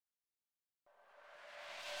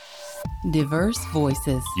Diverse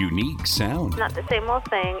voices. Unique sound. Not the same old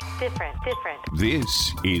thing. Different.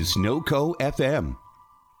 This is NoCo FM.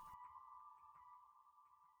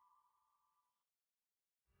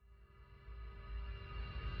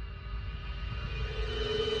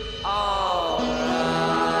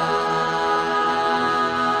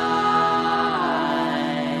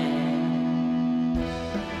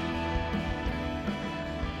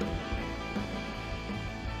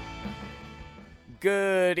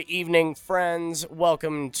 Good evening, friends.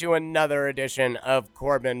 Welcome to another edition of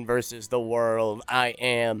Corbin versus the World. I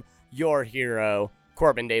am your hero,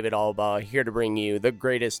 Corbin David Albaugh, here to bring you the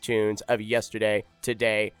greatest tunes of yesterday,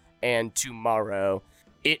 today, and tomorrow.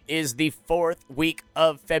 It is the fourth week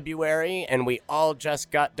of February, and we all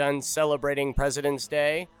just got done celebrating President's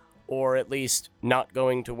Day, or at least not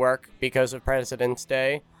going to work because of President's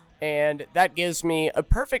Day. And that gives me a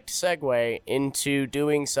perfect segue into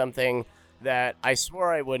doing something that I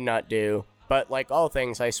swore I would not do, but like all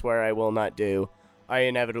things I swear I will not do, I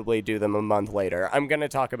inevitably do them a month later. I'm going to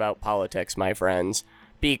talk about politics, my friends,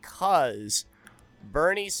 because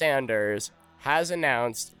Bernie Sanders has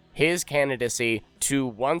announced his candidacy to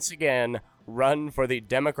once again run for the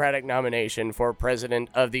Democratic nomination for President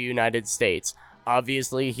of the United States.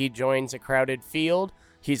 Obviously, he joins a crowded field.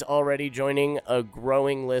 He's already joining a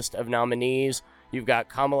growing list of nominees. You've got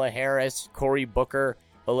Kamala Harris, Cory Booker,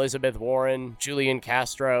 Elizabeth Warren, Julian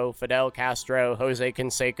Castro, Fidel Castro, Jose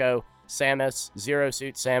Canseco, Samus, Zero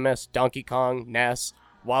Suit Samus, Donkey Kong, Ness,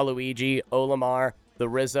 Waluigi, Olimar, the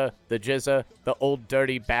RZA, the Jizza, the Old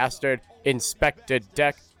Dirty Bastard, Inspector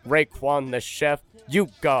Deck, Raekwon the Chef, You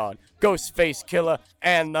God, Ghostface Killer,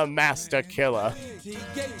 and the Master Killer.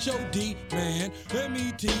 M-E-T-H-O-D, man.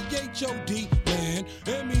 M-E-T-H-O-D, man.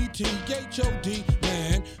 M-E-T-H-O-D,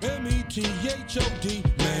 man. M-E-T-H-O-D,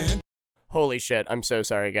 man. Holy shit, I'm so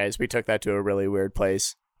sorry, guys. We took that to a really weird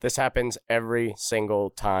place. This happens every single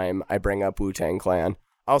time I bring up Wu-Tang Clan.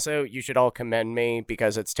 Also, you should all commend me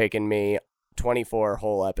because it's taken me 24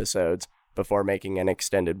 whole episodes before making an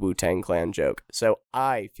extended Wu-Tang Clan joke. So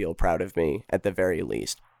I feel proud of me at the very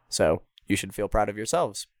least. So you should feel proud of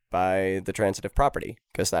yourselves by the transitive property,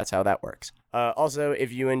 because that's how that works. Also,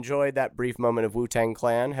 if you enjoyed that brief moment of Wu-Tang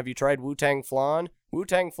Clan, have you tried Wu-Tang Flan?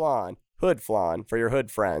 Wu-Tang Flan. Hood Flan for your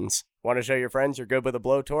hood friends. Want to show your friends you're good with a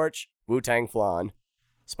blowtorch? Wu-Tang Flan.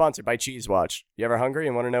 Sponsored by Cheese Watch. You ever hungry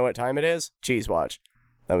and want to know what time it is? Cheese Watch.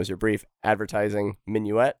 That was your brief advertising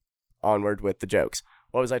minuet. Onward with the jokes.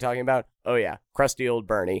 What was I talking about? Oh yeah, crusty old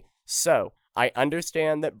Bernie. So, I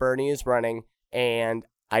understand that Bernie is running, and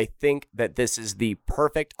I think that this is the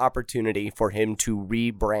perfect opportunity for him to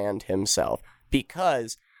rebrand himself.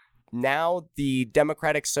 Because now the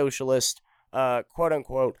Democratic Socialist,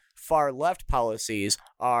 quote-unquote, far-left policies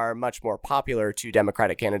are much more popular to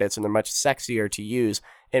Democratic candidates, and they're much sexier to use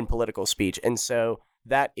in political speech. And so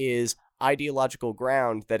that is ideological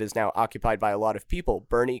ground that is now occupied by a lot of people.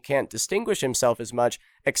 Bernie can't distinguish himself as much,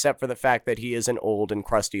 except for the fact that he is an old and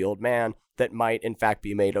crusty old man that might, in fact,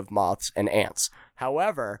 be made of moths and ants.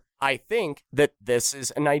 However, I think that this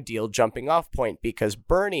is an ideal jumping-off point, because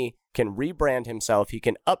Bernie can rebrand himself, he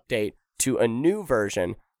can update to a new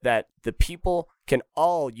version that the people can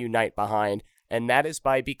all unite behind, and that is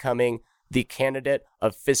by becoming the candidate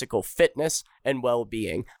of physical fitness and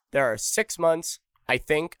well-being. There are 6 months, I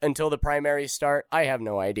think, until the primaries start. I have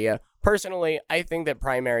no idea. Personally, I think that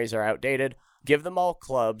primaries are outdated. Give them all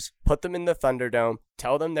clubs, put them in the Thunderdome,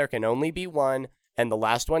 tell them there can only be one, and the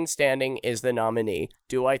last one standing is the nominee.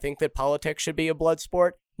 Do I think that politics should be a blood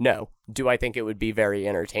sport? No. Do I think it would be very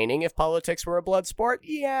entertaining if politics were a blood sport?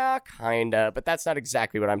 Yeah, kinda, but that's not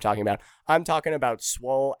exactly what I'm talking about. I'm talking about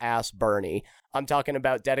swole-ass Bernie. I'm talking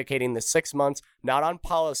about dedicating the 6 months, not on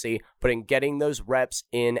policy, but in getting those reps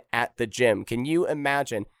in at the gym. Can you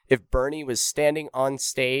imagine if Bernie was standing on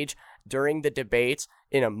stage during the debates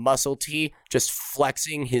in a muscle tee, just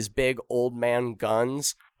flexing his big old man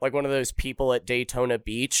guns? Like one of those people at Daytona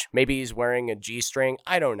Beach. Maybe he's wearing a G-string.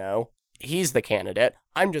 I don't know. He's the candidate.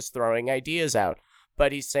 I'm just throwing ideas out.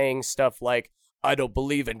 But he's saying stuff like, I don't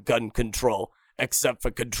believe in gun control, except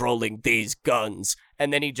for controlling these guns.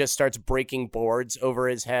 And then he just starts breaking boards over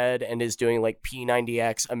his head and is doing like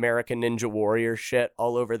P90X American Ninja Warrior shit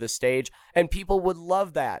all over the stage. And people would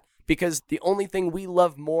love that. Because the only thing we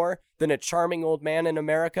love more than a charming old man in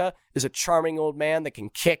America is a charming old man that can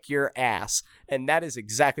kick your ass. And that is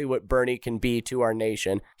exactly what Bernie can be to our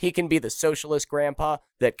nation. He can be the socialist grandpa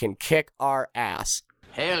that can kick our ass.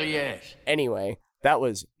 Hell yes. Anyway, that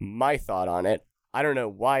was my thought on it. I don't know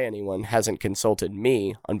why anyone hasn't consulted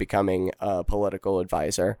me on becoming a political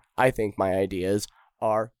advisor. I think my ideas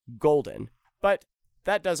are golden. But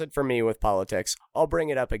that does it for me with politics. I'll bring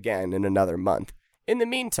it up again in another month. In the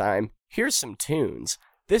meantime, here's some tunes.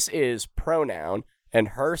 This is Pronoun and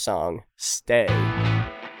her song, Stay.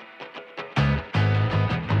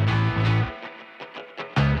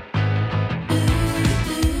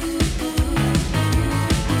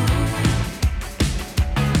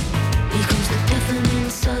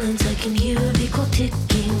 I can hear a big clock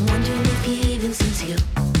ticking, wondering if he even sees you.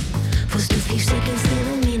 First a few seconds,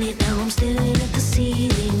 then a minute, now I'm staring at the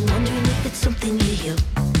ceiling, wondering if it's something you hear.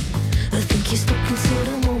 I think you're stuck inside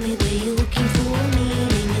a moment where you're looking for a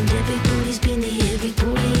meaning, and everybody's been there,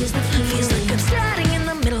 everybody is the feeling. Feels like I'm starting in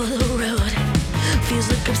the middle of the road. Feels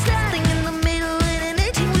like I'm starting in the middle, and an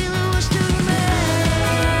 18-wheeler was to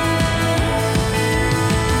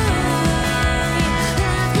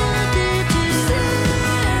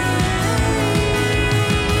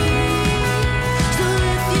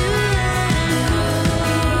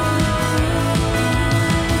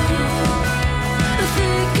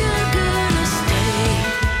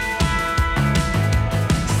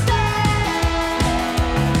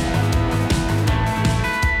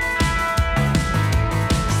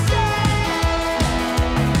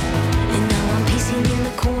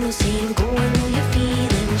saying go, I know you're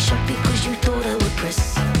feeling shocked because you thought I would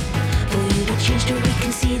press for you to change to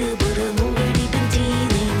reconsider, but I've already been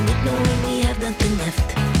dealing with knowing we have nothing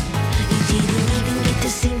left. You didn't even get to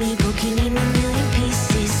see me broken in a million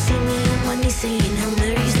pieces. See me on my knees saying Hail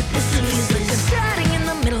Marys at the ceases. Feels like I'm starting in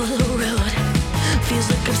the middle of the road. Feels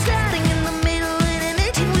like I'm starting in the middle, and an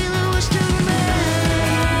 18-wheeler was to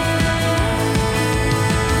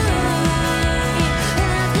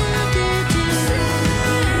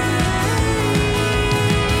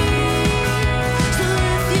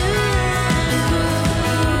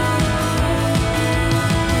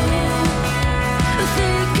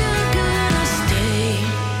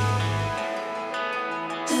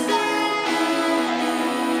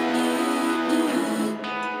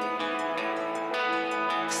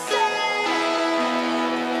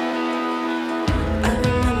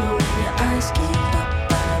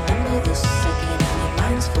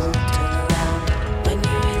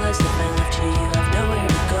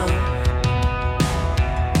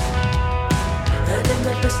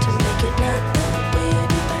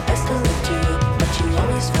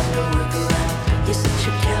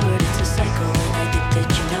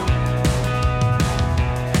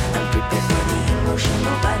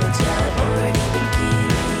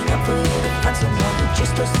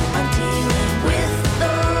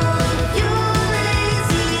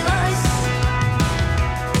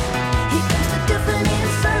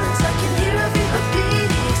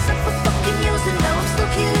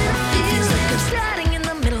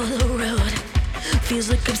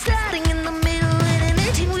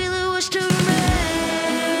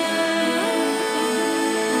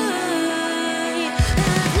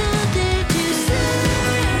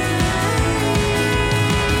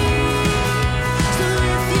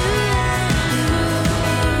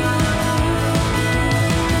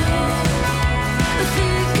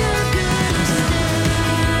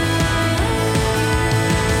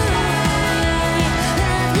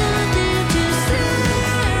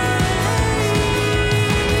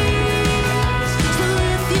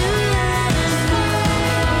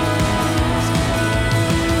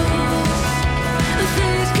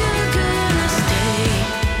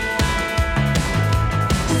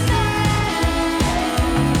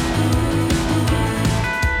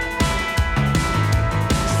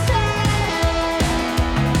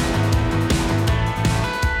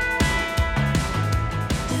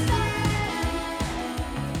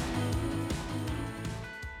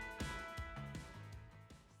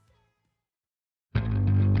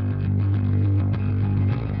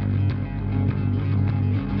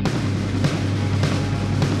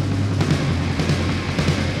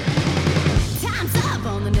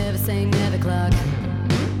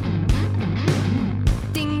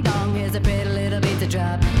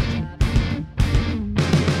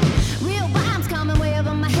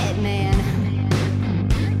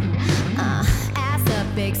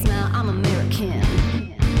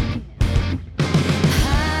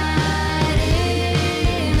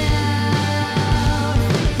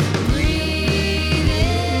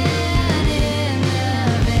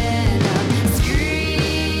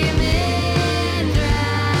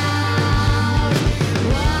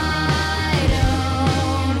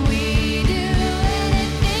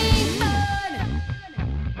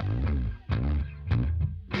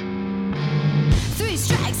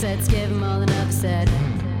Let's give them all enough said.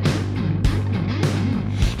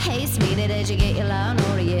 Hey, sweetie, did you get your law in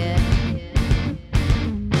order yet?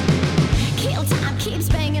 Kill time keeps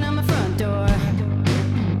banging on my front door.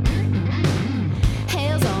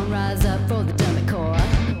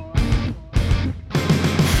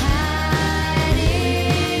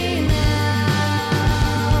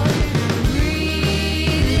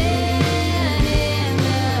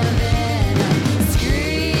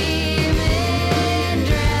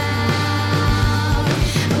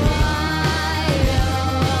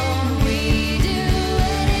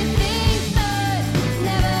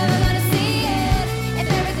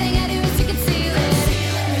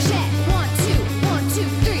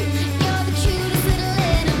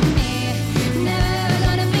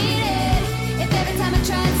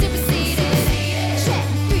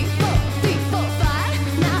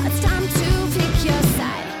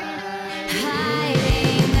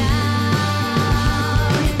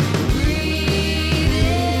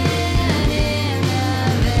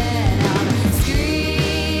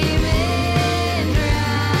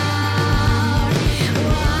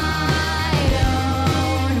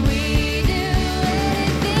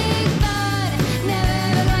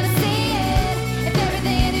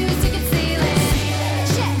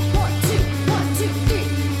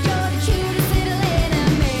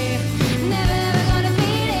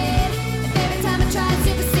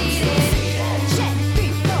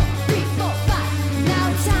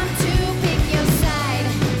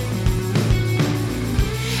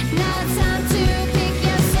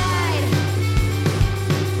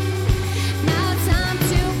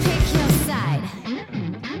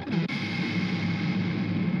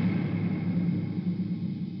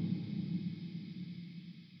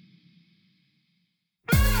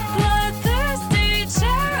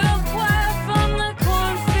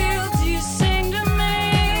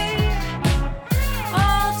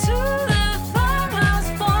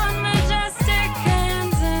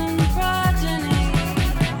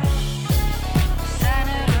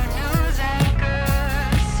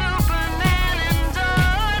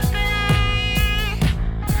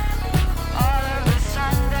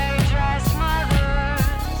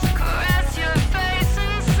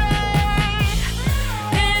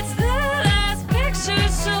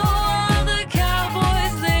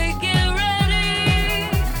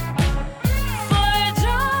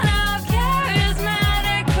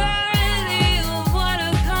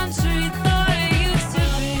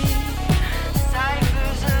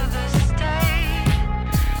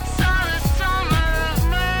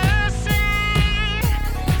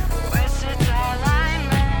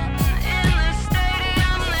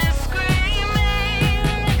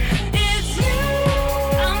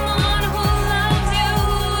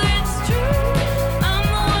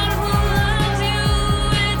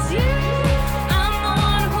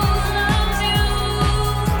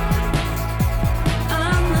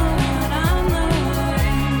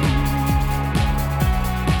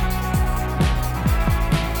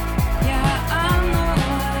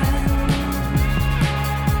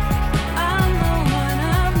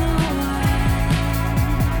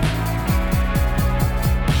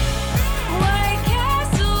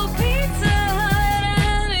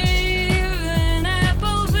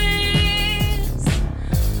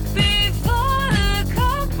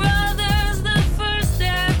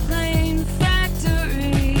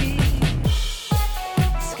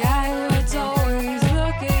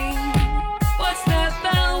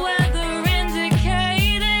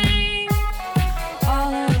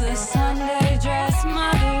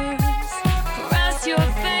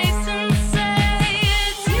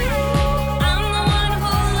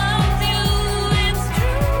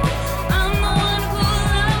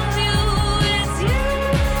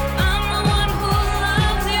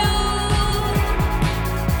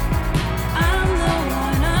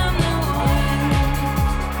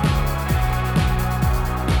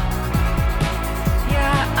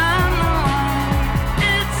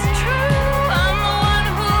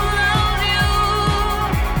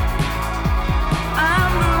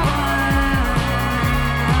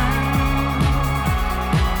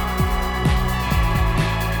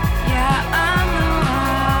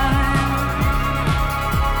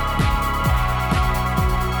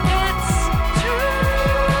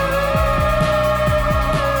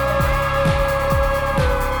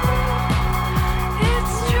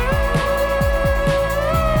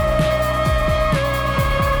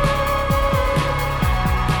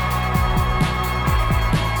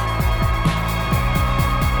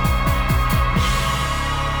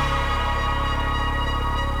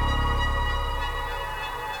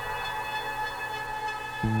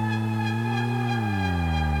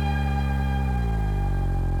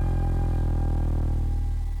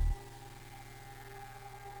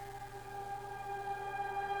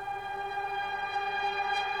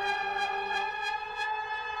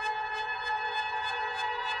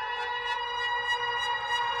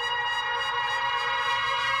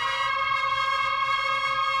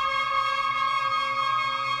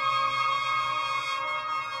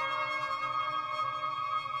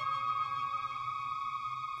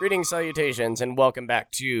 Greetings, salutations, and welcome back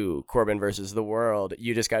to Corbin versus the World.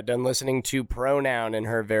 You just got done listening to Pronoun and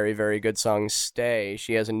her very, very good song, Stay.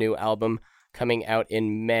 She has a new album coming out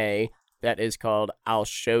in May that is called I'll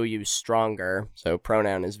Show You Stronger. So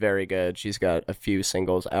Pronoun is very good. She's got a few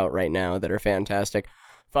singles out right now that are fantastic.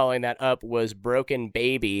 Following that up was Broken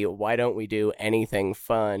Baby, Why Don't We Do Anything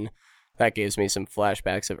Fun? That gives me some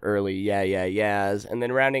flashbacks of early Yeah Yeah Yeahs. And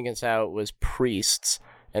then rounding us out was Priests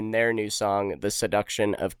and their new song, The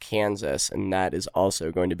Seduction of Kansas, and that is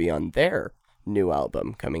also going to be on their new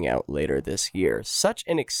album coming out later this year. Such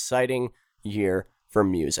an exciting year for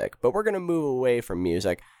music, but we're going to move away from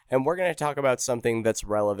music, and we're going to talk about something that's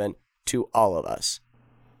relevant to all of us.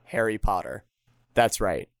 Harry Potter. That's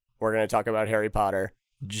right. We're going to talk about Harry Potter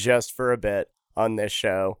just for a bit on this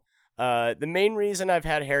show. The main reason I've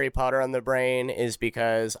had Harry Potter on the brain is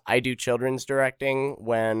because I do children's directing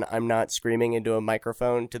when I'm not screaming into a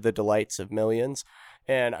microphone to the delights of millions.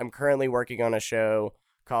 And I'm currently working on a show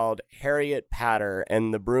called Harriet Patter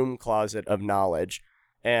and the Broom Closet of Knowledge.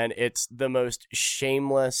 And it's the most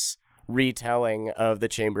shameless retelling of the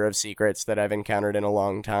Chamber of Secrets that I've encountered in a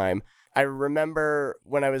long time. I remember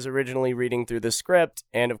when I was originally reading through the script,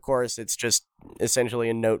 and of course it's just essentially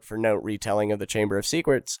a note-for-note retelling of the Chamber of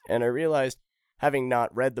Secrets, and I realized, having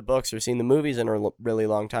not read the books or seen the movies in a really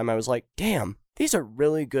long time, I was like, damn, these are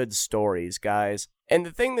really good stories, guys. And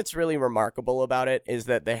the thing that's really remarkable about it is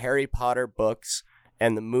that the Harry Potter books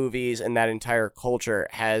and the movies and that entire culture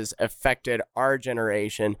has affected our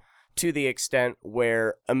generation to the extent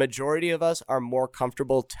where a majority of us are more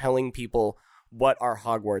comfortable telling people what our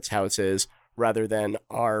Hogwarts house is rather than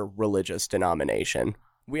our religious denomination.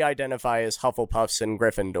 We identify as Hufflepuffs and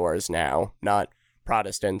Gryffindors now, not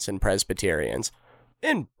Protestants and Presbyterians,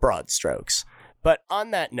 in broad strokes. But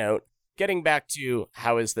on that note, getting back to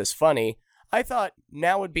how is this funny, I thought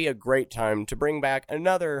now would be a great time to bring back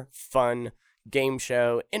another fun game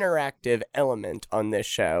show interactive element on this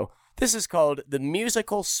show. This is called the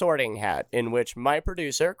Musical Sorting Hat, in which my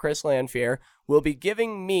producer, Chris Lanphier, will be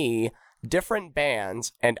giving me different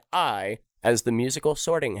bands, and I, as the musical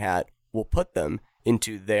sorting hat, will put them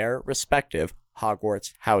into their respective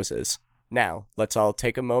Hogwarts houses. Now, let's all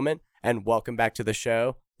take a moment and welcome back to the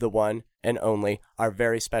show, the one and only, our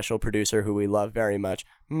very special producer who we love very much,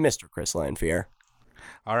 Mr. Chris Lanphier.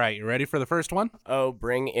 All right, you ready for the first one? Oh,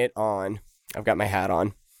 bring it on. I've got my hat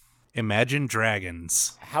on. Imagine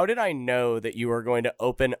Dragons. How did I know that you were going to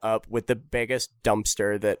open up with the biggest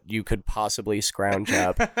dumpster that you could possibly scrounge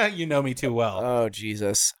up? You know me too well. Oh,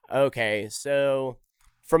 Jesus. Okay, so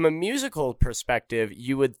from a musical perspective,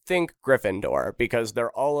 you would think Gryffindor, because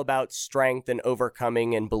they're all about strength and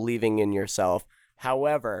overcoming and believing in yourself.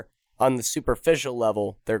 However, on the superficial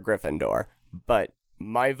level, they're Gryffindor. But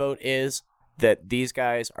my vote is that these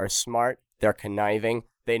guys are smart, they're conniving,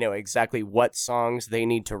 they know exactly what songs they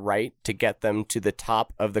need to write to get them to the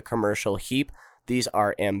top of the commercial heap. These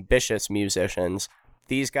are ambitious musicians.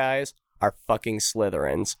 These guys are fucking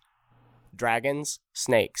Slytherins. Dragons,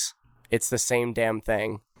 snakes. It's the same damn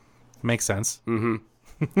thing. Makes sense.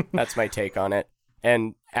 Mm-hmm. That's my take on it.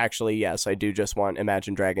 And actually, yes, I do just want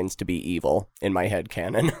Imagine Dragons to be evil in my head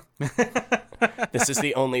canon. This is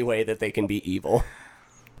the only way that they can be evil.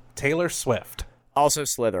 Taylor Swift. Also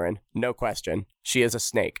Slytherin, no question. She is a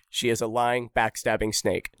snake. She is a lying, backstabbing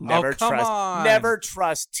snake. Never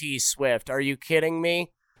trust T Swift. Are you kidding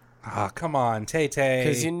me? Ah, come on, Tay-Tay.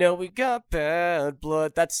 Because you know we got bad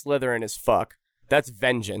blood. That's Slytherin as fuck. That's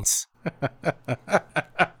vengeance.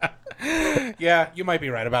 Yeah, you might be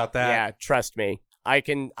right about that. Yeah, trust me.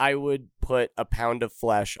 I would put a pound of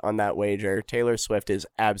flesh on that wager. Taylor Swift is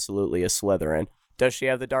absolutely a Slytherin. Does she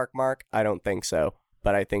have the dark mark? I don't think so.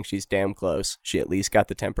 But I think she's damn close. She at least got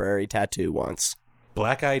the temporary tattoo once.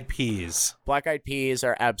 Black Eyed Peas. Black Eyed Peas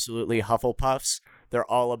are absolutely Hufflepuffs. They're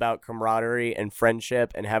all about camaraderie and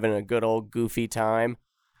friendship and having a good old goofy time.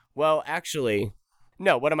 Well, actually,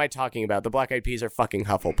 no, what am I talking about? The Black Eyed Peas are fucking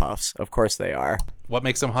Hufflepuffs. Of course they are. What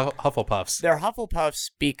makes them Hufflepuffs? They're Hufflepuffs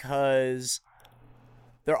because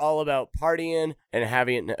they're all about partying and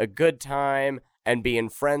having a good time and being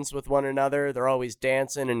friends with one another. They're always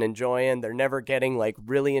dancing and enjoying. They're never getting, like,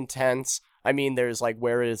 really intense. I mean, there's, like,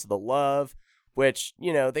 Where Is the Love, which,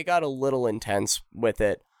 you know, they got a little intense with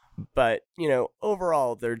it. But, you know,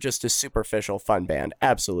 overall, they're just a superficial fun band.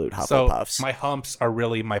 Absolute Hufflepuffs. So my humps are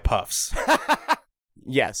really my puffs.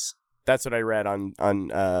 Yes, that's what I read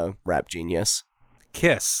on Rap Genius.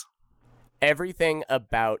 Kiss. Everything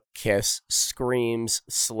about Kiss screams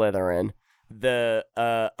Slytherin. The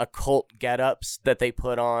occult get-ups that they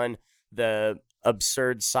put on, the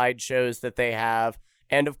absurd sideshows that they have,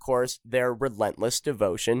 and of course, their relentless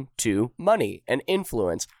devotion to money and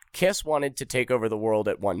influence. Kiss wanted to take over the world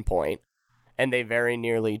at one point, and they very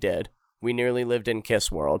nearly did. We nearly lived in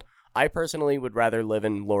Kiss world. I personally would rather live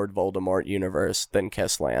in Lord Voldemort universe than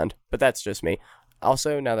Kissland, but that's just me.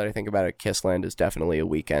 Also, now that I think about it, Kissland is definitely a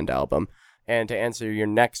Weeknd album. And to answer your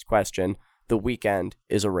next question, The Weeknd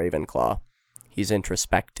is a Ravenclaw. He's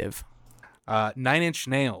introspective. 9 Inch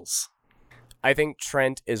Nails. I think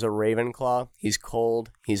Trent is a Ravenclaw. He's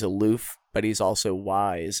cold, he's aloof, but he's also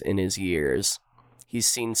wise in his years. He's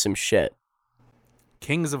seen some shit.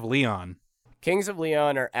 Kings of Leon. Kings of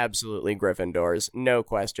Leon are absolutely Gryffindors, no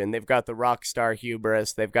question. They've got the rock star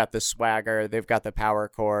hubris, they've got the swagger, they've got the power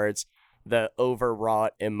chords, the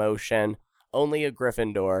overwrought emotion. Only a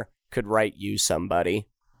Gryffindor could write you somebody.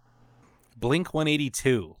 Blink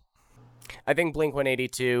 182. I think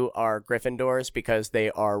Blink-182 are Gryffindors because they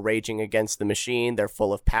are raging against the machine. They're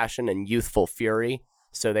full of passion and youthful fury,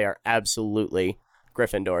 so they are absolutely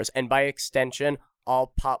Gryffindors. And by extension,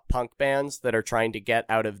 all pop punk bands that are trying to get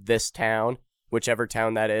out of this town, whichever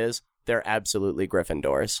town that is, they're absolutely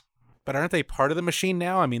Gryffindors. But aren't they part of the machine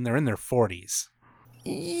now? I mean, they're in their 40s.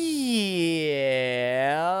 Yeah,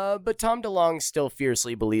 but Tom DeLonge still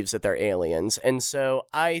fiercely believes that they're aliens, and so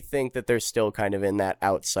I think that they're still kind of in that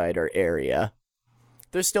outsider area.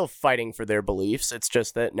 They're still fighting for their beliefs, it's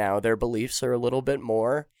just that now their beliefs are a little bit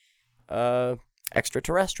more,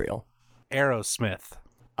 extraterrestrial. Aerosmith.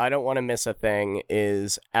 I Don't Want to Miss a Thing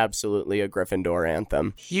is absolutely a Gryffindor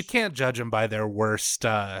anthem. You can't judge them by their worst,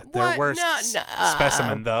 What? No.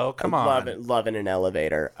 specimen, though. Come on. Love in an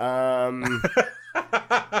elevator.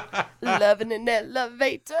 Love in an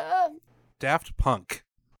elevator. Daft Punk.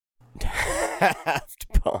 Daft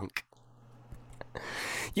Punk.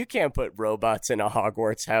 You can't put robots in a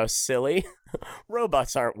Hogwarts house, silly.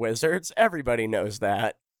 Robots aren't wizards. Everybody knows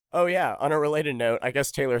that. Oh, yeah. On a related note, I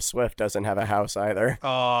guess Taylor Swift doesn't have a house either.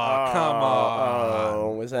 Oh, come on.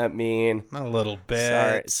 Oh, was that mean? A little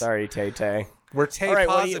bit. Sorry, Tay-Tay. We're Tay All right,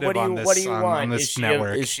 positive on this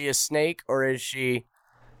network. Is she a snake or is she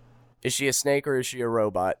a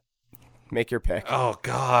robot? Make your pick. Oh,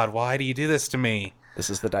 God. Why do you do this to me? This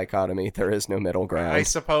is the dichotomy. There is no middle ground. I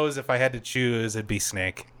suppose if I had to choose, it'd be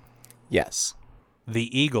snake. Yes.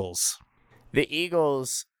 The Eagles. The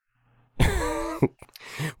Eagles...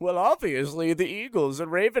 Well, obviously, the Eagles are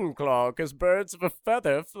Ravenclaw, because birds of a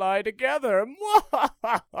feather fly together.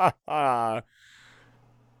 I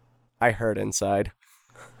hurt inside.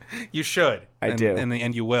 You should. I do.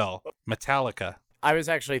 And you will. Metallica. I was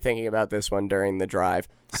actually thinking about this one during the drive.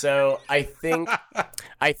 So I think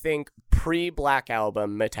pre-Black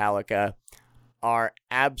Album Metallica are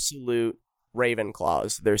absolute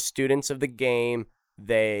Ravenclaws. They're students of the game.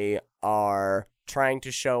 They are trying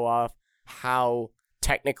to show off how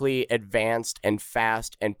technically advanced and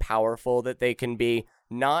fast and powerful that they can be,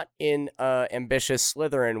 not in an ambitious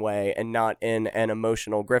Slytherin way and not in an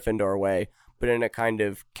emotional Gryffindor way, but in a kind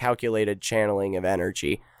of calculated channeling of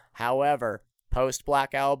energy. However,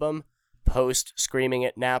 post-Black Album, post-screaming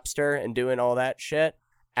at Napster and doing all that shit,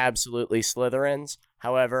 absolutely Slytherins.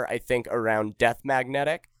 However, I think around Death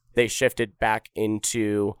Magnetic, they shifted back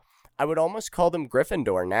into, I would almost call them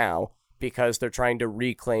Gryffindor now, because they're trying to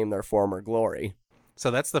reclaim their former glory. So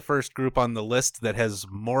that's the first group on the list that has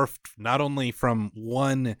morphed not only from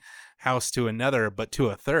one house to another, but to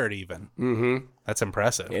a third even. Mm-hmm. That's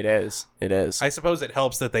impressive. It is. I suppose it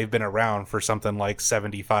helps that they've been around for something like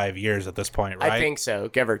 75 years at this point, right? I think so,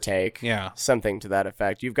 give or take. Yeah. Something to that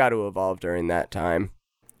effect. You've got to evolve during that time.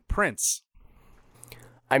 Prince.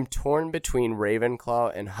 I'm torn between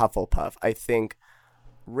Ravenclaw and Hufflepuff. I think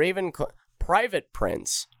Ravenclaw... Private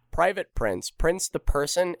Prince the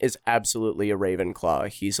person is absolutely a Ravenclaw.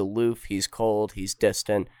 He's aloof, he's cold, he's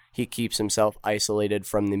distant. He keeps himself isolated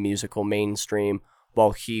from the musical mainstream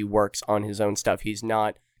while he works on his own stuff. He's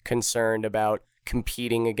not concerned about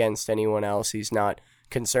competing against anyone else. He's not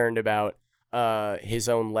concerned about his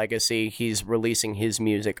own legacy. He's releasing his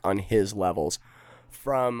music on his levels.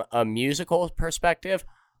 From a musical perspective,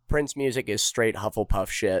 Prince music is straight Hufflepuff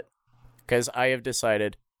shit. Because I have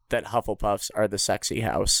decided that Hufflepuffs are the sexy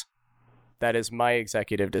house. That is my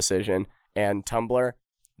executive decision. And Tumblr,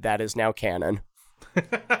 that is now canon.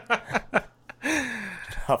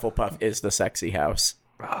 Hufflepuff is the sexy house.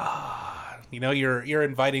 You know, you're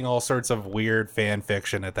inviting all sorts of weird fan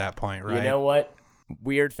fiction at that point, right? You know what?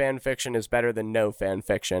 Weird fan fiction is better than no fan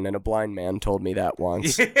fiction, and a blind man told me that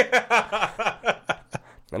once. And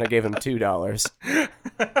I gave him $2.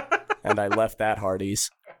 And I left that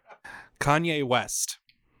Hardee's. Kanye West.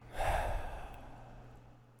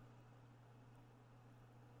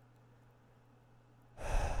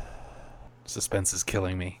 Suspense is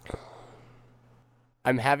killing me.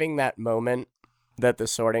 I'm having that moment that the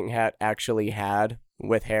Sorting Hat actually had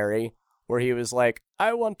with Harry, where he was like,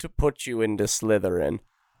 I want to put you into Slytherin,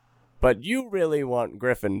 but you really want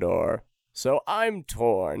Gryffindor, so I'm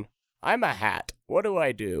torn. I'm a hat. What do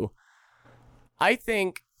I do? I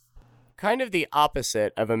think kind of the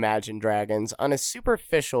opposite of Imagine Dragons. On a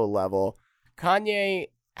superficial level, Kanye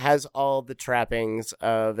has all the trappings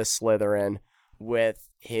of a Slytherin with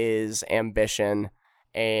his ambition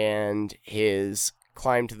and his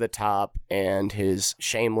climb to the top and his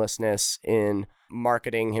shamelessness in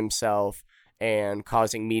marketing himself and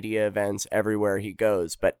causing media events everywhere he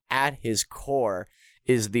goes. But at his core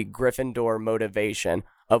is the Gryffindor motivation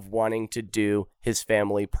of wanting to do his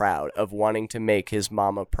family proud, of wanting to make his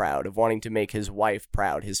mama proud, of wanting to make his wife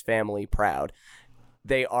proud, his family proud.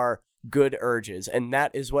 They are good urges, and that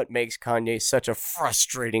is what makes Kanye such a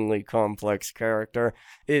frustratingly complex character,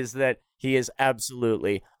 is that he is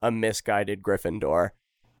absolutely a misguided Gryffindor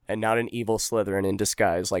and not an evil Slytherin in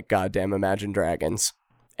disguise like goddamn Imagine Dragons.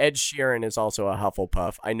 Ed Sheeran is also a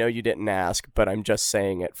Hufflepuff. I know you didn't ask, but I'm just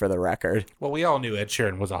saying it for the record. Well, we all knew Ed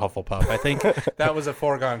Sheeran was a Hufflepuff. I think that was a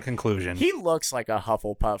foregone conclusion. He looks like a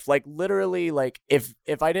Hufflepuff. Like, literally, like, if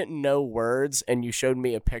I didn't know words and you showed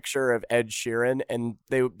me a picture of Ed Sheeran and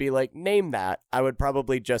they would be like, name that, I would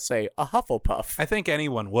probably just say a Hufflepuff. I think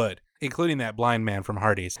anyone would, including that blind man from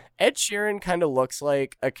Hardee's. Ed Sheeran kind of looks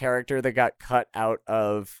like a character that got cut out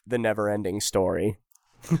of The Neverending Story.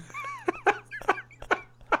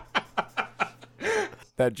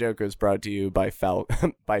 That joke was brought to you by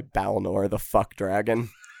by Balnor, the fuck dragon.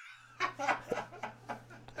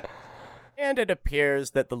 And it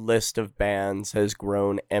appears that the list of bands has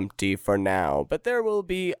grown empty for now, but there will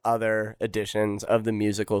be other editions of the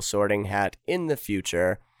musical Sorting Hat in the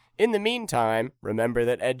future. In the meantime, remember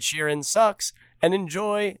that Ed Sheeran sucks, and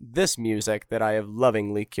enjoy this music that I have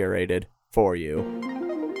lovingly curated for you.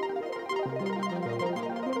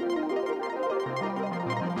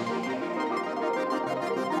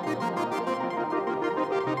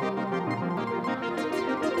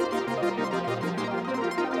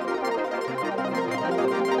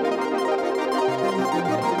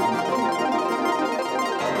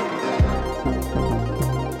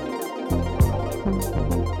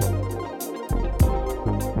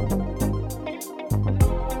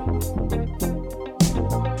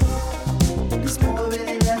 Small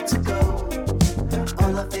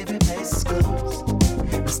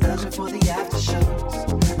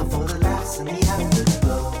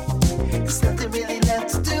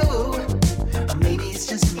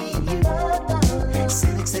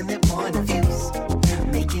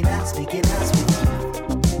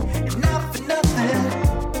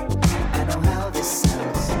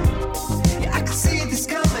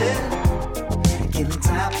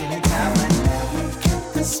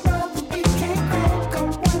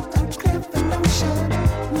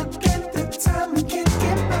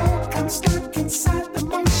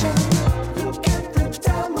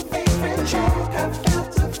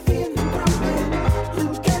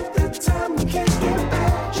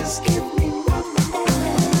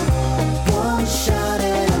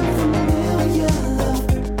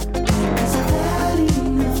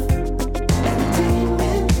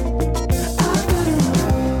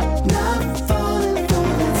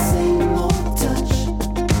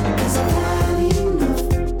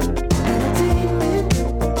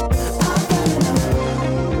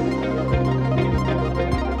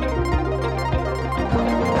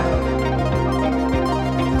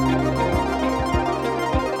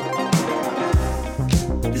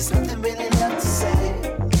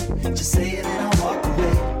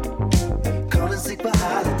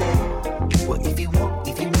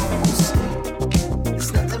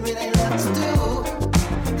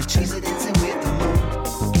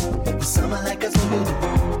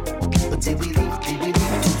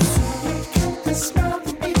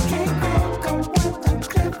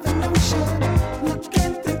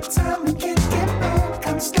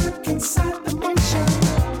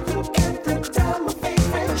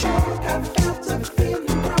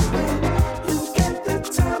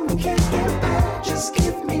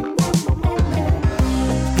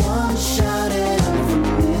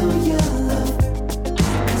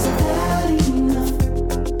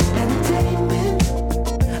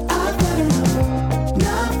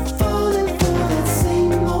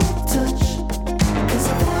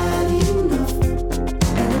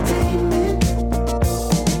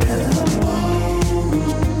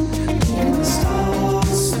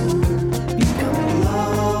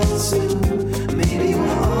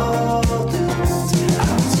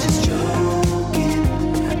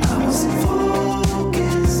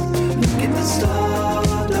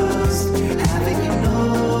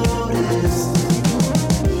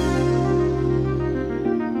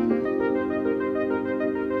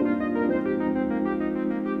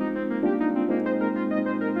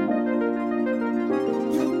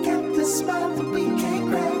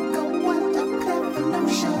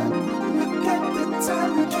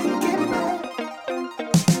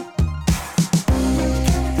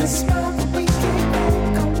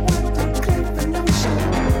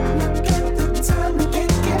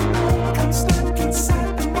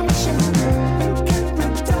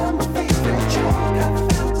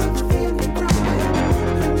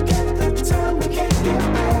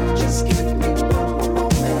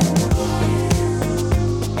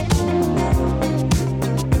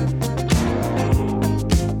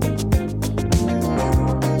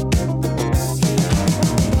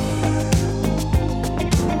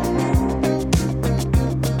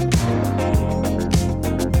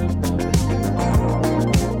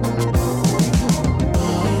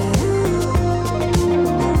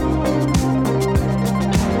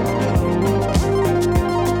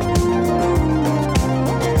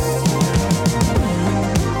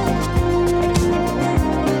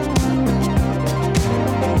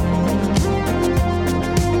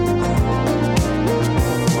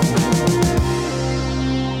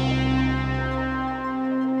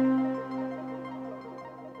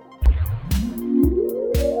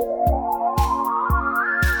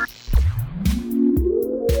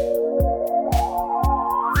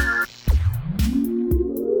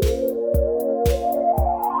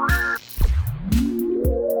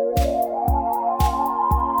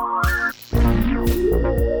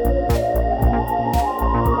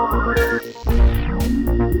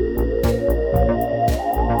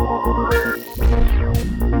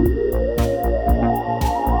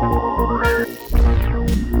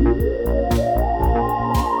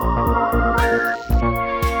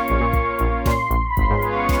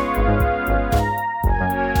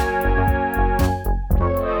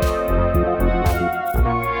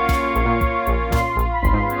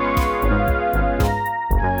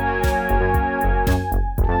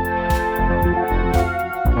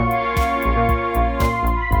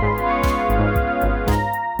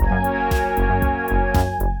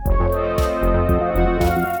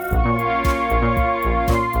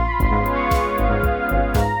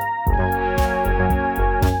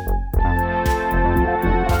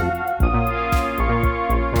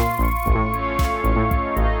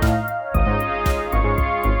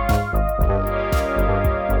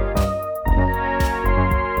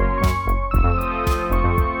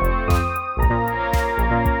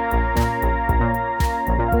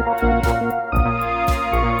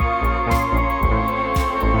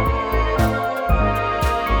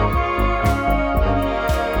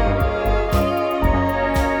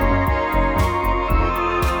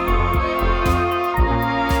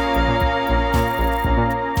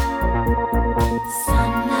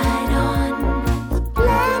Sunlight on the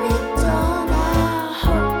planet Dawn. I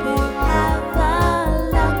hope you have a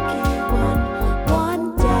lucky one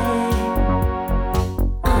day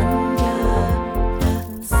under the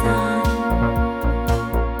sun.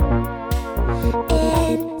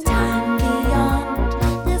 In time beyond,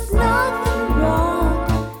 there's nothing wrong.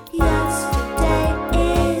 Yesterday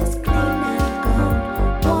is clean and gone.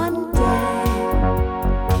 One day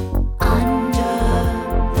under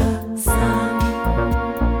the sun.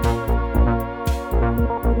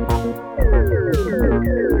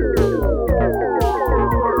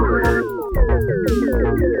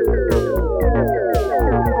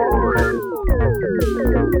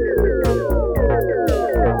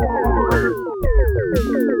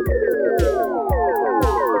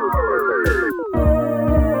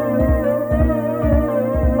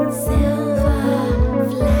 Silver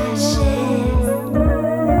flashes,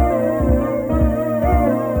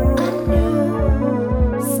 a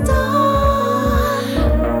new star.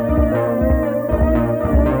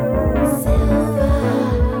 Silver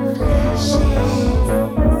flashes,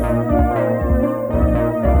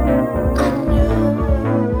 a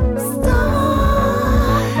new star.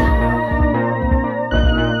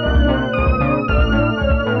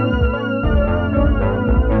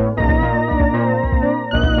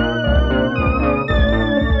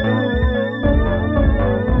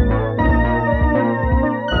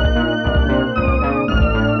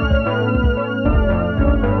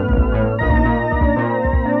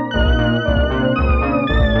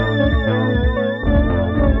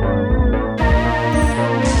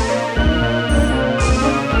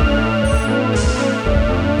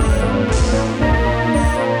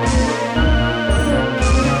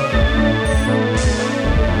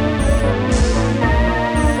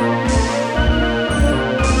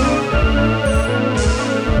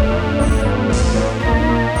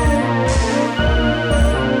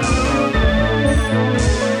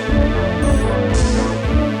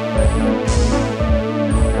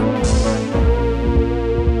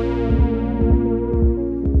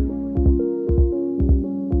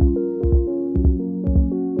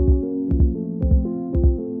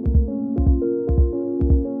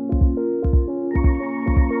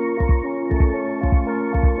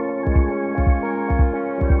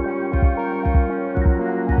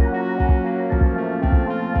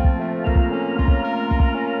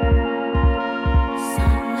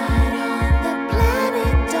 Sunlight on the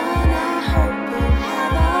planet Dawn. I hope you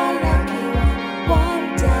have a lucky one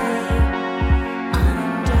day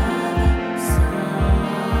under the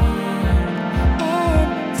sun. In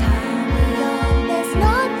time beyond, there's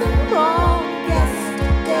nothing wrong.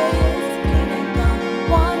 Yesterday is clean and gone.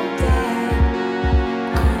 One day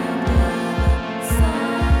under the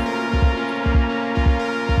sun.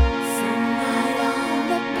 Sunlight on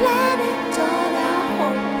the planet Dawn. I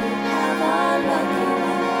hope you have a lucky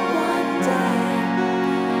one day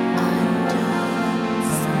under the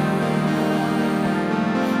sun.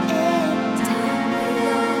 In time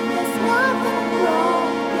beyond, there's nothing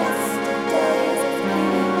wrong. Yesterday is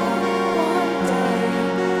clean and gone. One day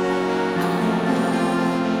under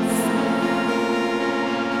the sun.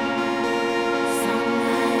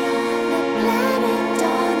 Sunlight on the planet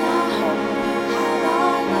Dawn. I hope you have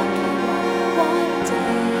a lucky one day under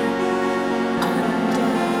the sun.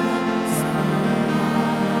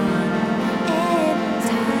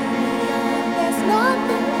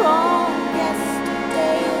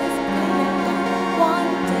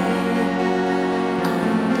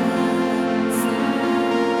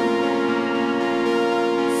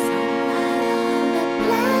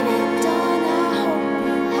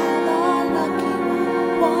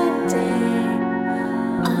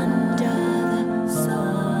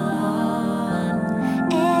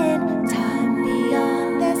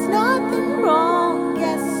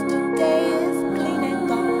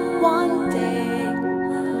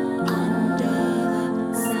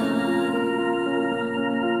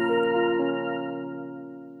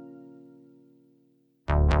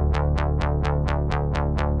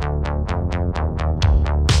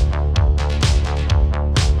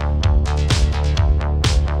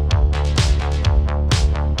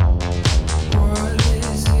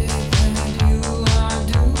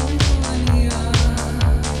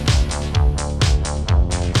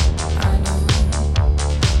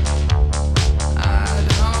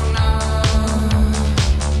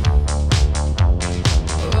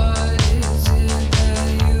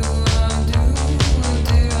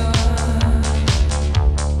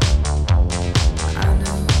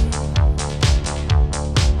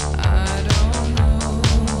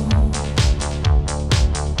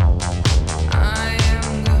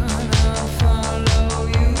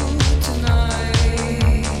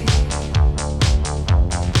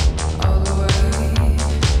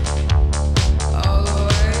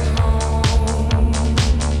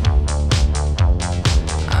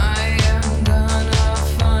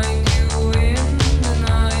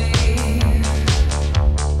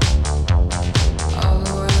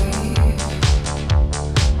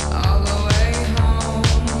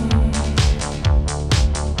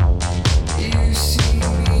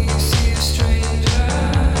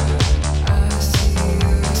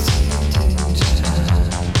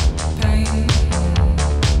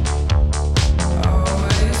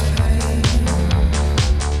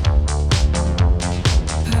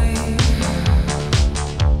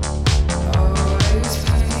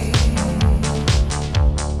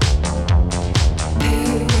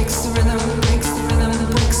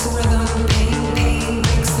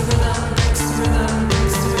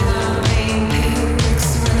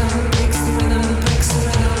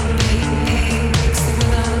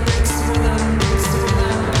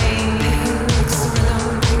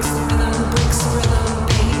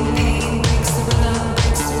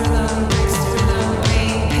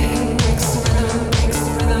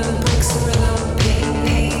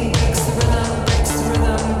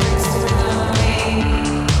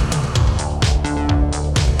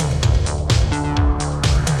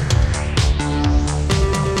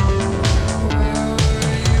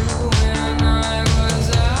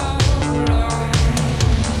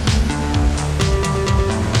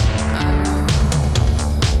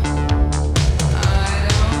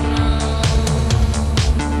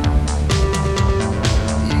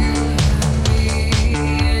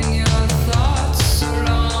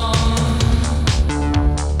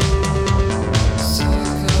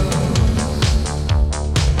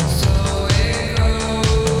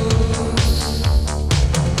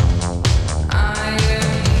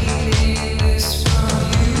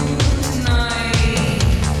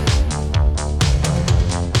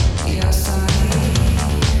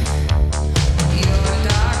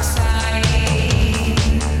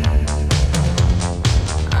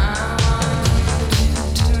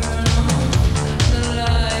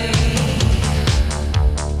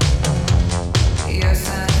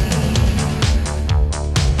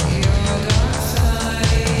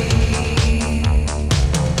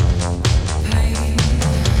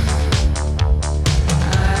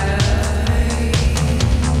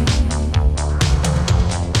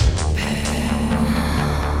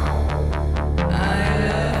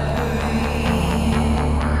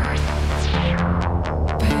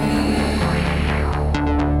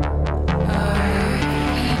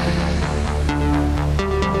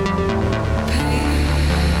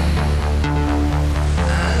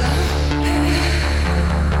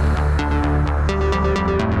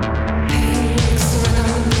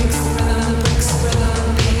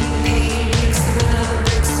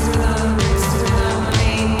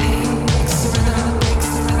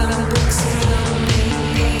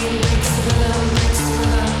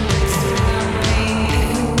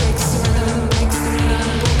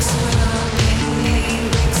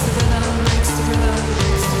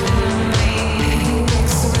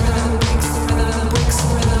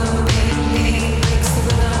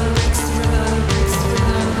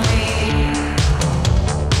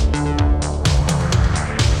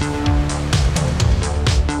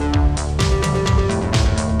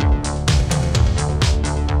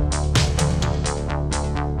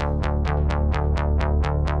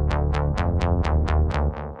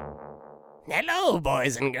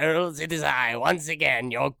 boys and girls. It is I, once again,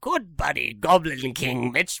 your good buddy, Goblin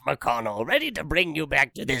King Mitch McConnell, ready to bring you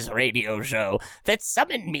back to this radio show that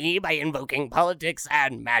summoned me by invoking politics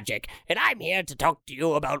and magic, and I'm here to talk to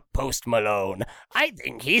you about Post Malone. I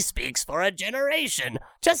think he speaks for a generation,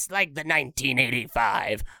 just like the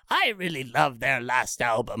 1985. I really love their last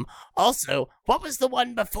album. Also, what was the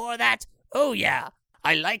one before that? Oh yeah,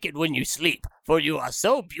 I Like It When You Sleep, for you are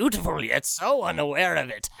so beautiful yet so unaware of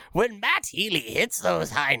it. When Matt Healy hits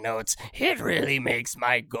those high notes, it really makes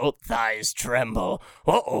my goat thighs tremble.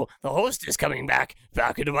 Uh-oh, the host is coming back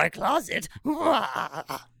into my closet.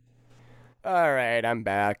 Alright, I'm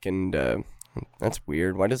back, and that's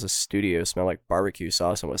weird. Why does the studio smell like barbecue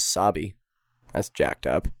sauce and wasabi? That's jacked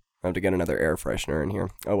up. I have to get another air freshener in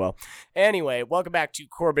here. Oh well. Anyway, welcome back to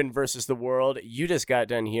Corbin versus the World. You just got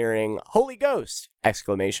done hearing Holy Ghost! !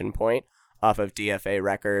 Off of DFA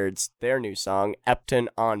Records, their new song, Epton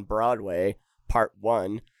on Broadway, Part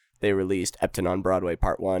 1. They released Epton on Broadway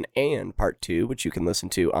Part 1 and Part 2, which you can listen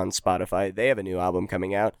to on Spotify. They have a new album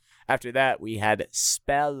coming out. After that, we had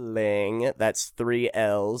Spelling, that's 3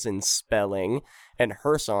 L's in spelling, and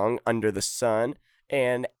her song, Under the Sun.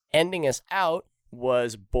 And ending us out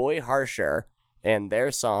was Boy Harsher and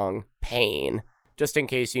their song Pain. Just in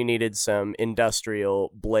case you needed some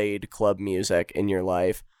industrial blade club music in your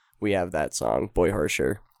life, we have that song, Boy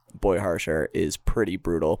Harsher. Boy Harsher is pretty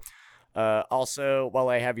brutal. Also, while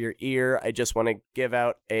I have your ear, I just want to give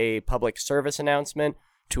out a public service announcement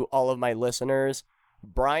to all of my listeners.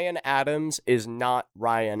 Bryan Adams is not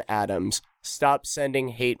Ryan Adams. Stop sending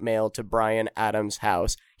hate mail to Bryan Adams'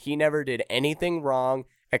 house. He never did anything wrong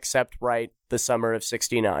except write The Summer of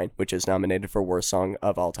 '69, which is nominated for Worst Song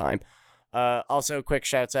of All Time. Also, quick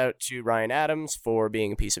shouts out to Ryan Adams for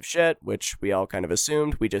being a piece of shit, which we all kind of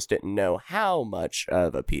assumed. We just didn't know how much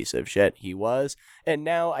of a piece of shit he was. And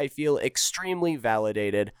now I feel extremely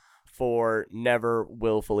validated for never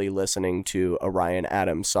willfully listening to a Ryan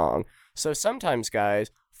Adams song. So sometimes, guys,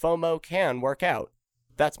 FOMO can work out.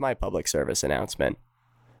 That's my public service announcement.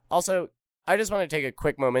 Also, I just want to take a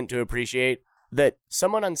quick moment to appreciate that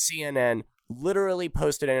someone on CNN literally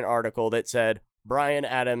posted an article that said, Bryan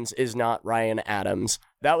Adams is not Ryan Adams.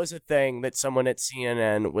 That was a thing that someone at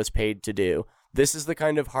CNN was paid to do. This is the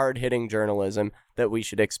kind of hard-hitting journalism that we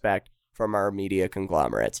should expect from our media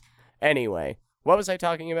conglomerates. Anyway, what was I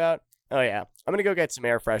talking about? Oh yeah, I'm gonna go get some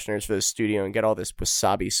air fresheners for the studio and get all this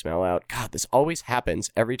wasabi smell out. God, this always happens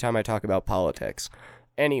every time I talk about politics.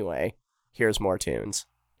 Anyway, here's more tunes.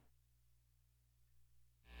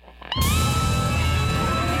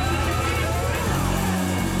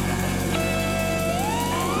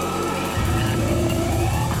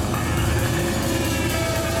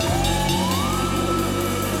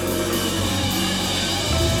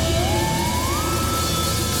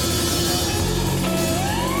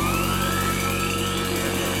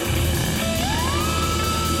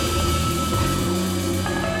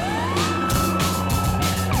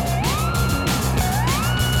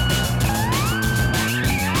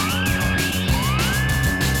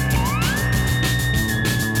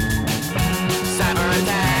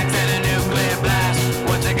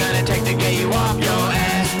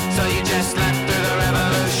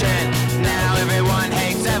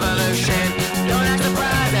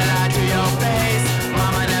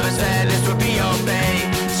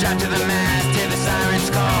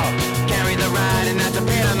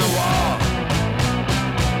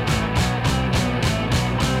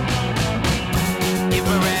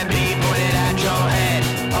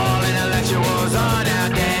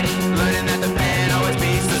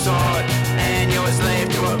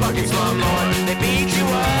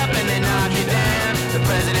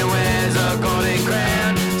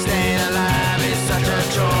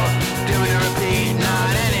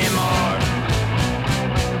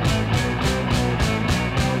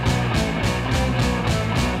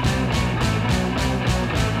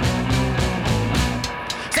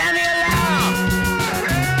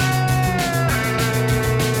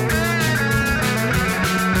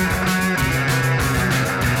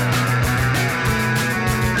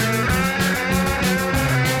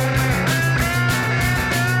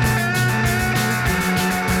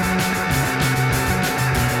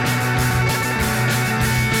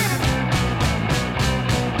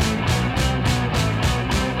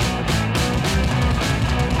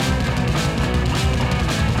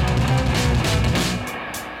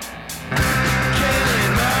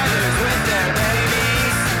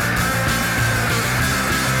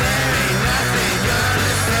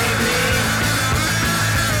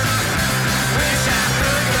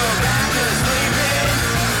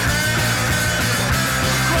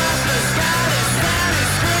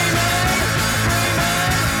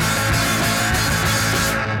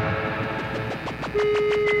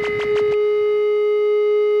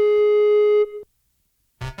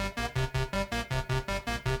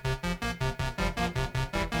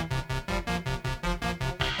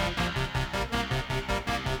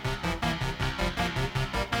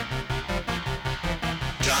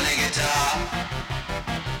 Johnny Guitar,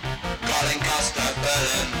 Colin Costa,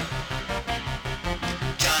 Berlin.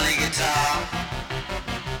 Johnny Guitar,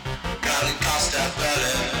 Colin Costa,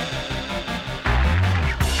 Berlin.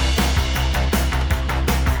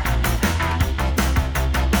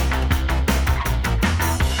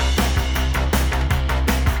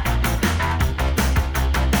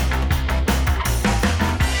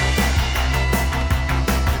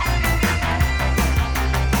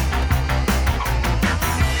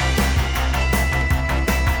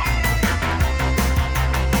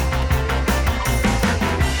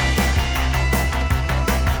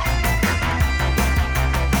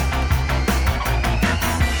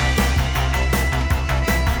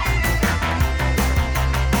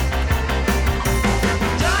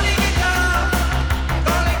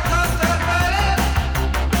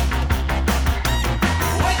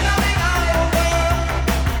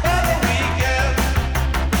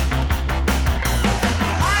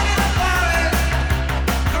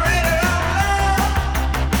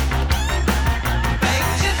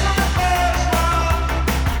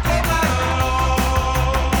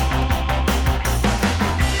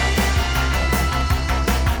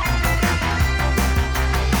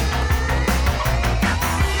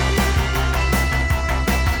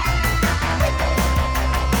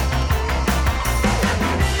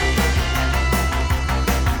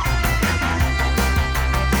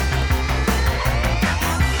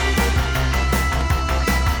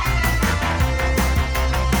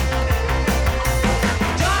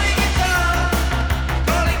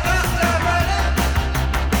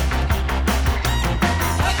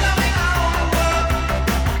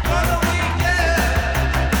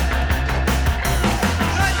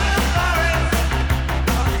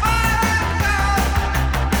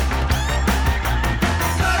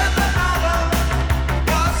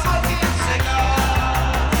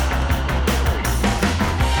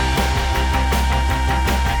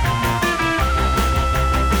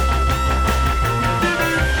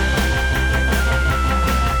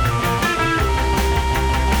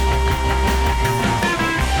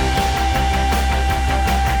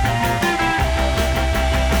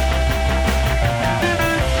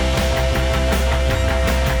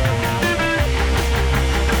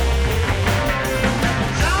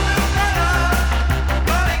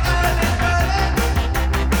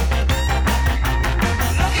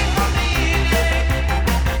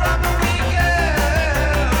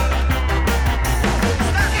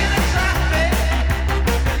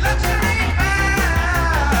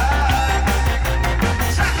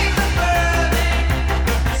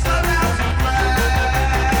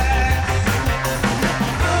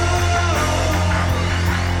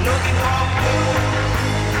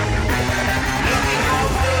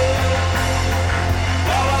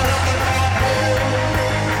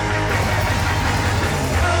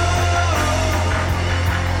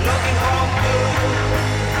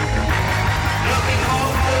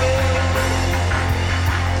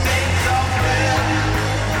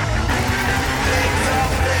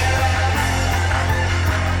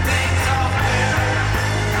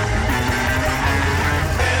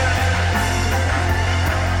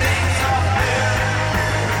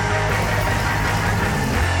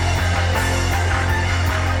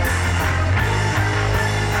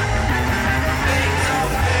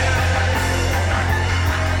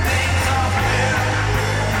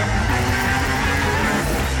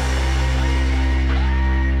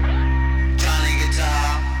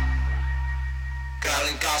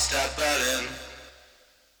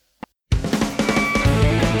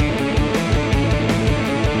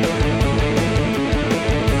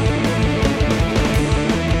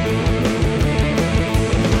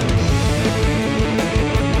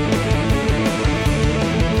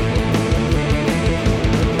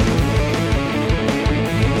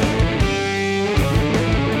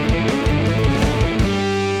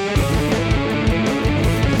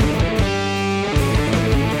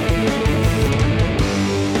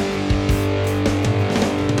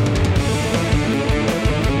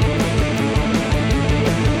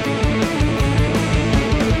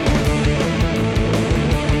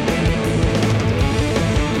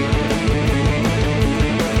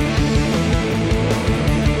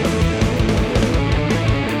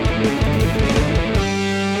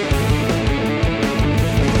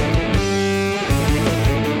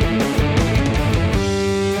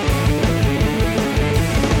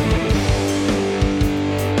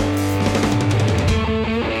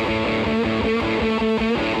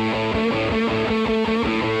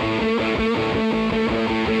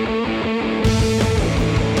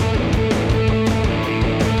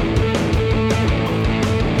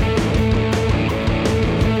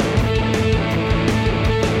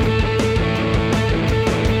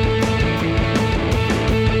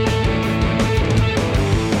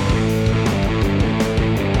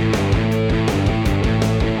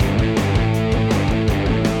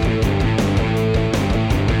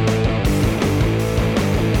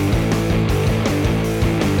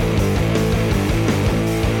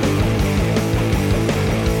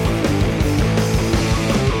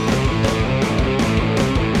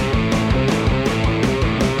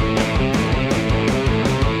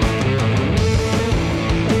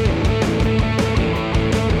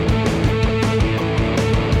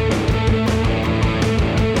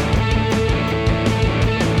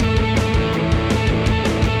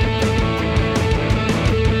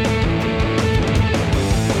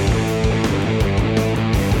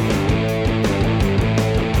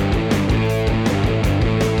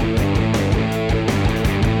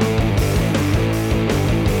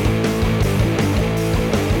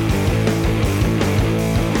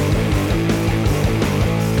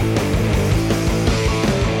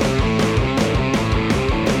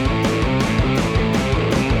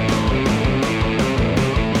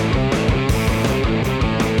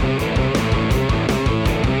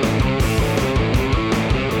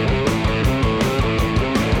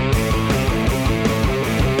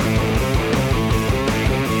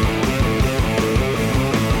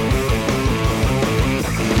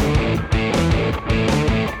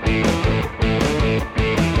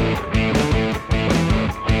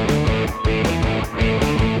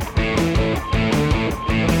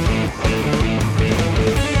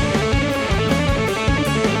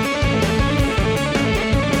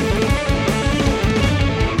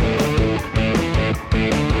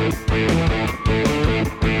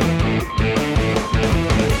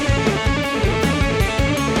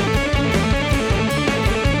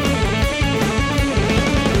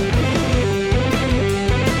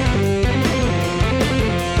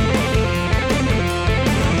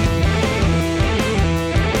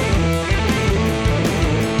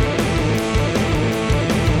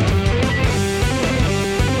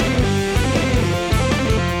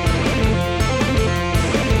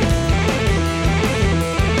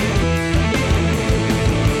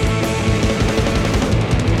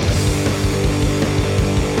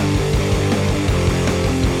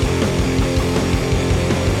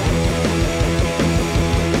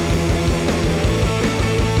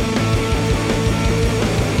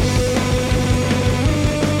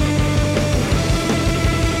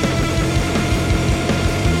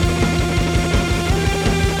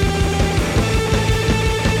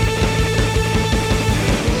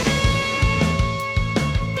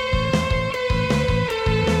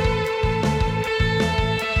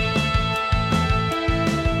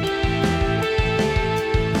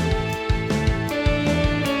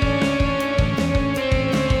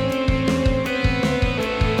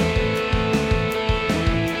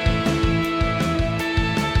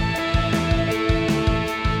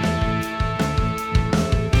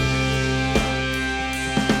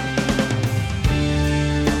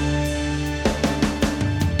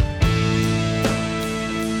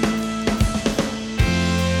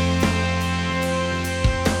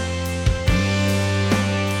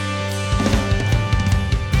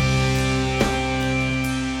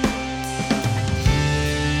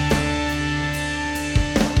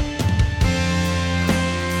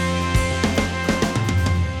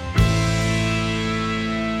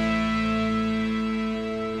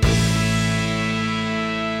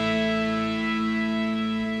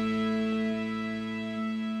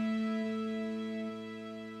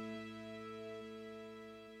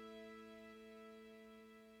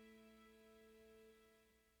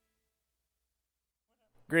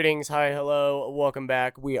 Greetings, hi, hello, welcome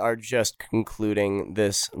back. We are just concluding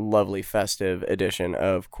this lovely festive edition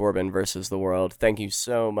of Corbin versus the World. Thank you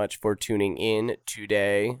so much for tuning in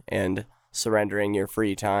today and surrendering your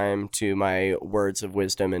free time to my words of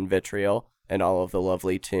wisdom and vitriol and all of the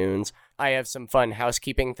lovely tunes. I have some fun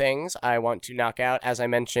housekeeping things I want to knock out. As I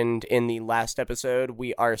mentioned in the last episode,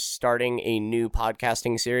 we are starting a new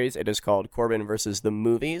podcasting series. It is called Corbin versus the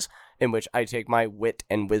Movies, in which I take my wit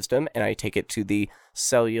and wisdom and I take it to the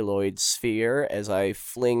celluloid sphere as I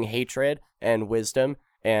fling hatred and wisdom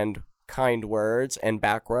and kind words and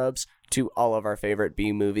back rubs to all of our favorite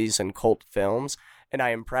B movies and cult films. And I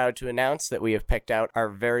am proud to announce that we have picked out our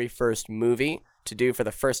very first movie to do for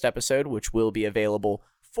the first episode, which will be available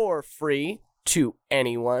for free to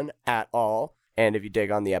anyone at all. And if you dig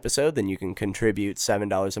on the episode, then you can contribute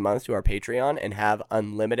 $7 a month to our Patreon and have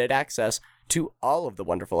unlimited access to all of the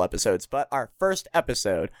wonderful episodes. But our first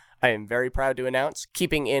episode, I am very proud to announce,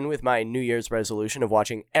 keeping in with my New Year's resolution of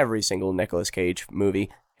watching every single Nicolas Cage movie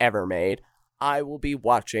ever made, I will be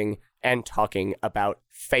watching and talking about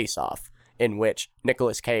Face Off, in which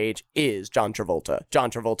Nicolas Cage is John Travolta. John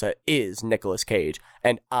Travolta is Nicolas Cage,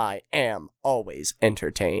 and I am always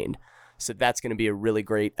entertained. So that's going to be a really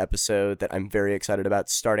great episode that I'm very excited about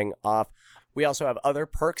starting off. We also have other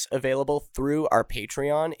perks available through our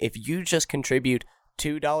Patreon. If you just contribute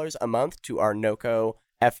 $2 a month to our NoCo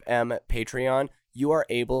FM Patreon, you are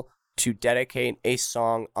able to dedicate a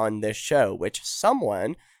song on this show, which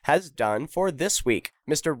someone has done for this week.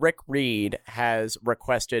 Mr. Rick Reed has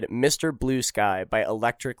requested Mr. Blue Sky by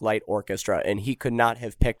Electric Light Orchestra, and he could not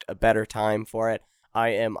have picked a better time for it. I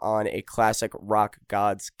am on a classic rock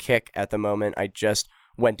gods kick at the moment. I just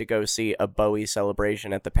went to go see a Bowie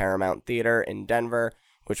celebration at the Paramount Theater in Denver,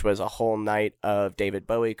 which was a whole night of David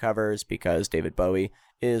Bowie covers, because David Bowie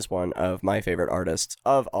is one of my favorite artists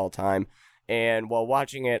of all time. And while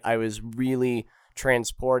watching it, I was really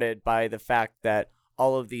transported by the fact that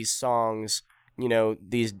all of these songs, you know,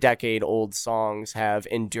 these decade-old songs have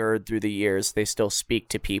endured through the years. They still speak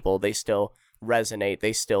to people. They still resonate.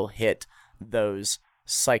 They still hit those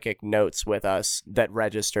psychic notes with us that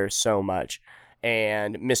register so much.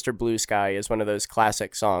 And Mr. Blue Sky is one of those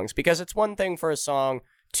classic songs, because it's one thing for a song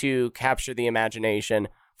to capture the imagination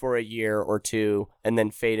for a year or two and then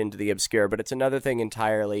fade into the obscure, but it's another thing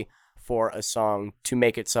entirely for a song to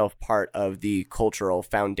make itself part of the cultural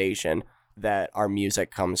foundation that our music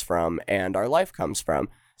comes from and our life comes from.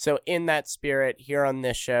 So in that spirit, here on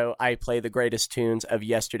this show, I play the greatest tunes of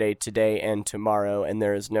yesterday, today, and tomorrow, and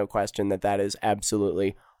there is no question that that is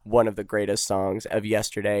absolutely one of the greatest songs of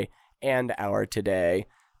yesterday and our today.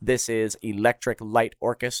 This is Electric Light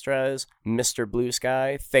Orchestra's Mr. Blue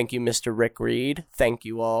Sky. Thank you, Mr. Rick Reed. Thank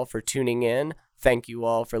you all for tuning in. Thank you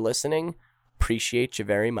all for listening. Appreciate you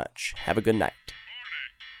very much. Have a good night.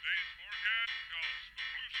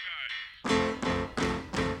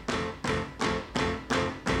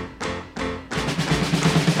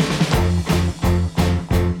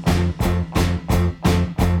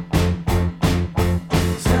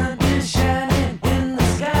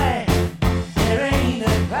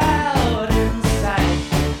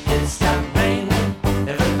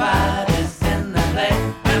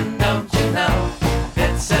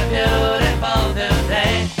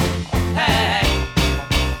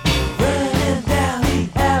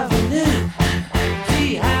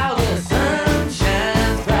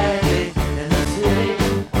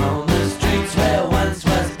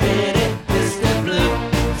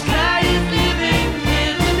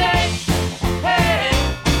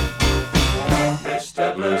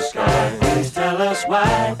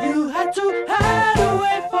 Why you had to hide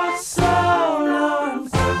away for so long?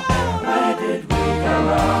 Where did we go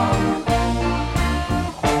wrong?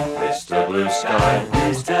 Mr. Blue Sky,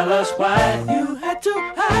 please tell us why you had to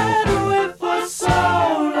hide away for so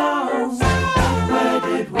long. Where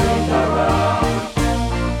did we go wrong?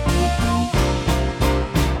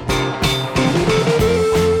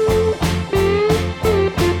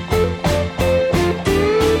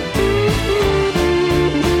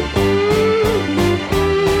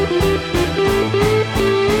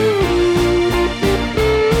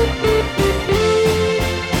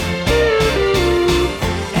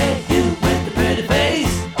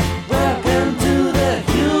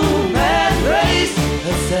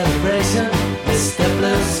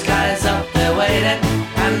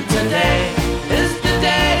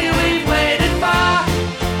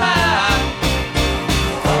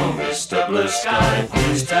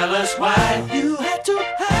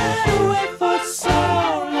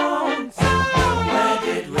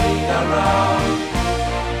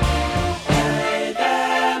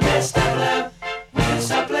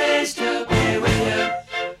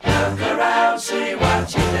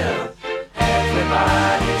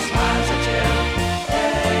 Everybody smiles at you.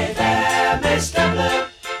 Hey there, Mr. Blue,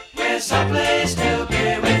 we're so pleased to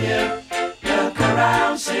be with you. Look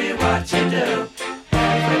around, see what you do.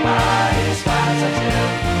 Everybody smiles at you.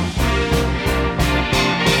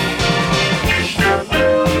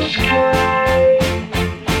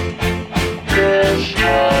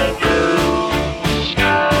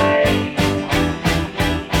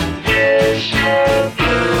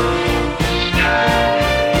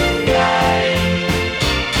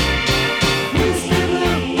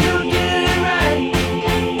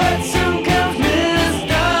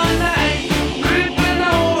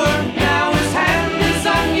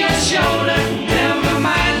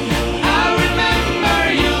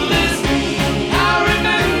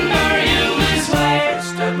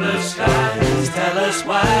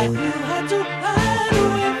 Why you had to hide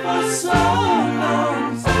away for so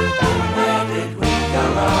long? Where did we go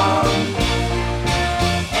wrong?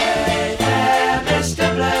 Hey there, Mr.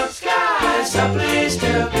 Blue Sky, so pleased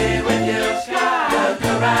to be with you. Look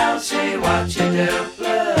around, see what you do.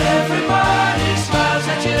 Everybody smiles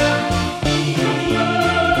at you.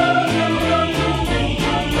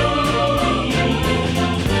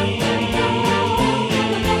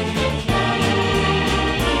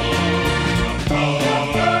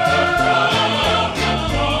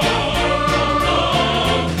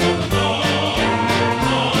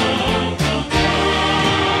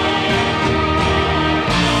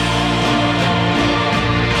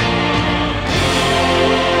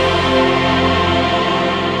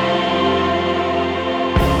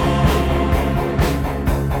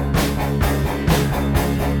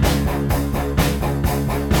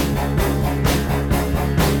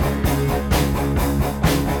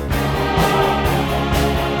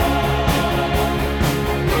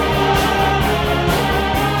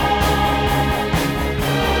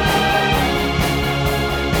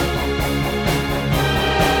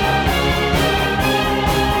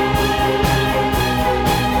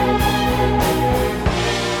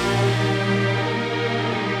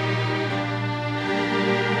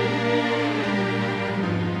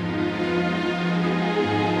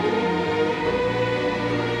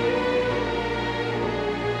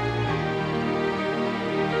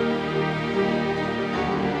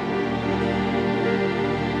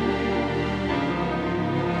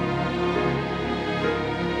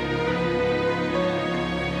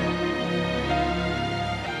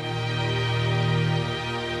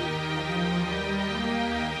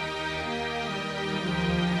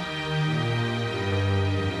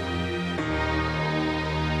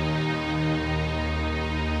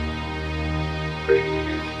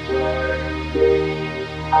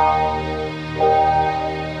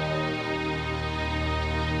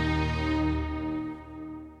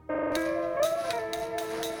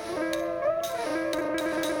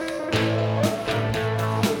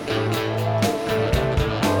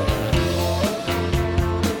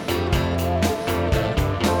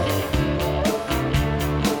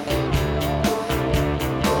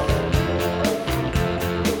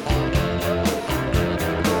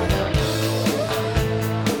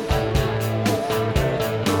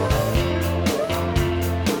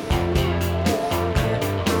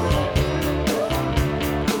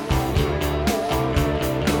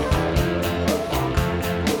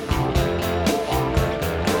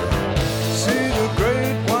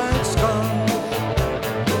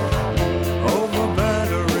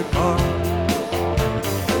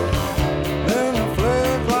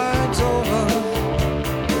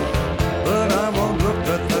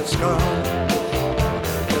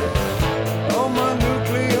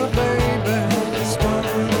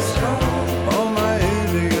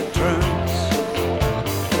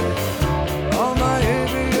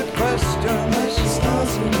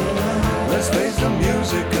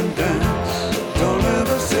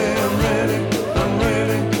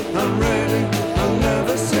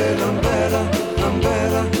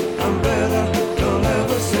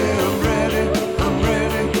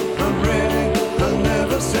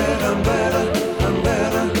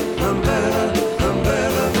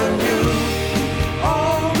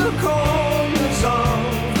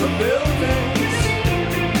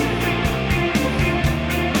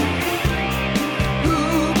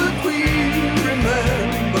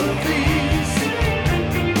 But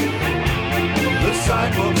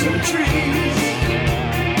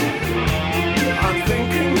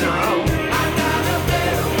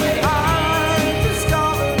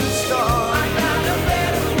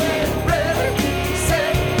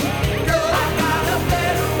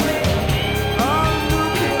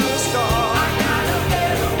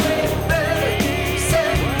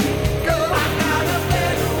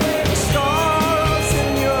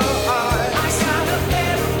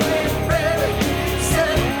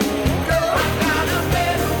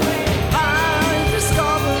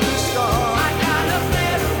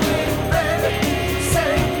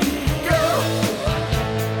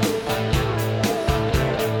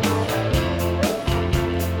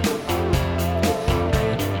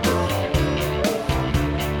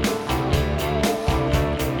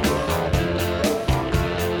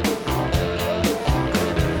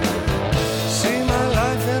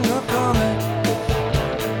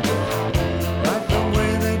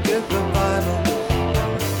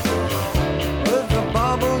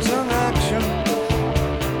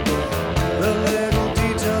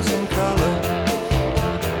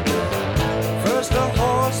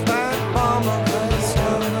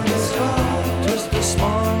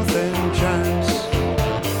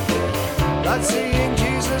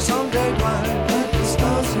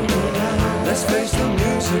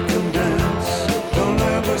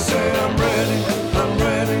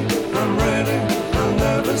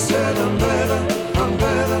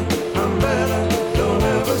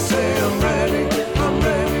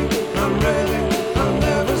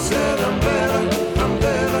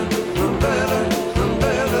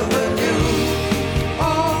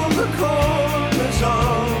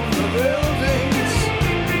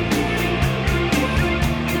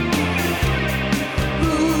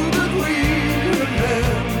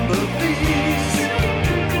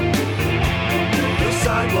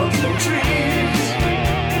palm trees.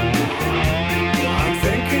 I'm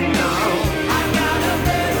thinking now, I got a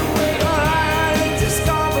better way. I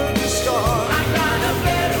discovered the star. I got a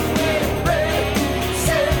better way. Ready,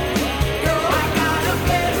 set, go. I got a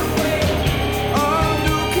better way. A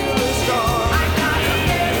nuclear star. I got a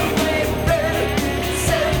better way. Ready,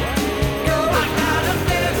 set, go. I got a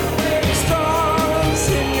better way. Stars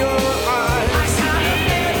in your eyes. I got a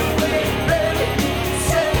better way. Ready,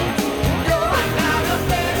 set, go. I got a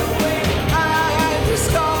better way. I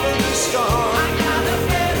discovered the star. I got a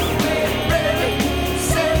better way. Ready,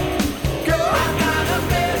 set, go. I got a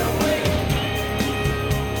better way.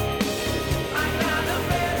 I got a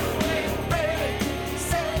better way. Ready,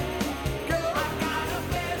 set, go. I got a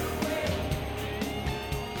better way.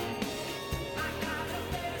 I got a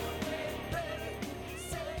better way. Ready,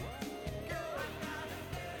 set, go. I got a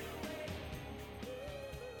better way.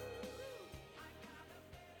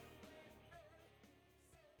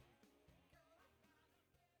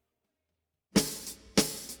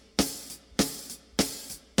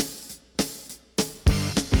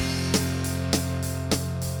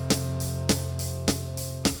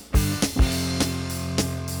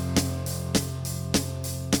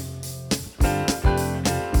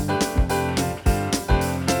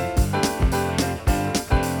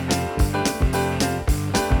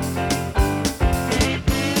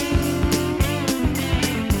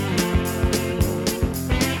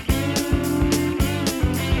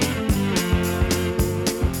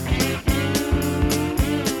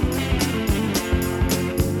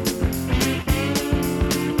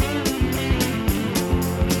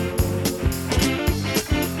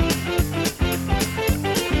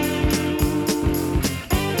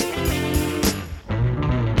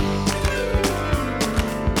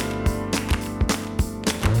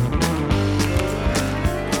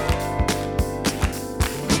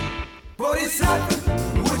 Bodhisattva,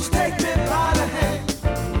 would you take me by the hand?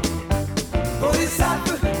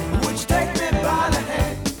 Bodhisattva, would you take me by the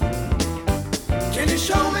hand? Can you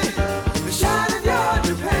show me the shine of your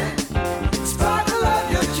Japan, the sparkle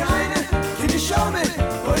of your China? Can you show me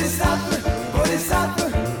Bodhisattva, Bodhisattva?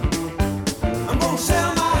 I'm gonna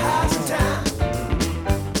sell my house in town.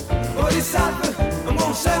 Bodhisattva, I'm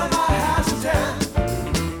gonna sell my house in town.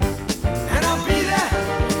 And I'll be there,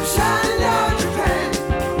 the shine in your Japan,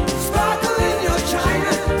 sparkle in your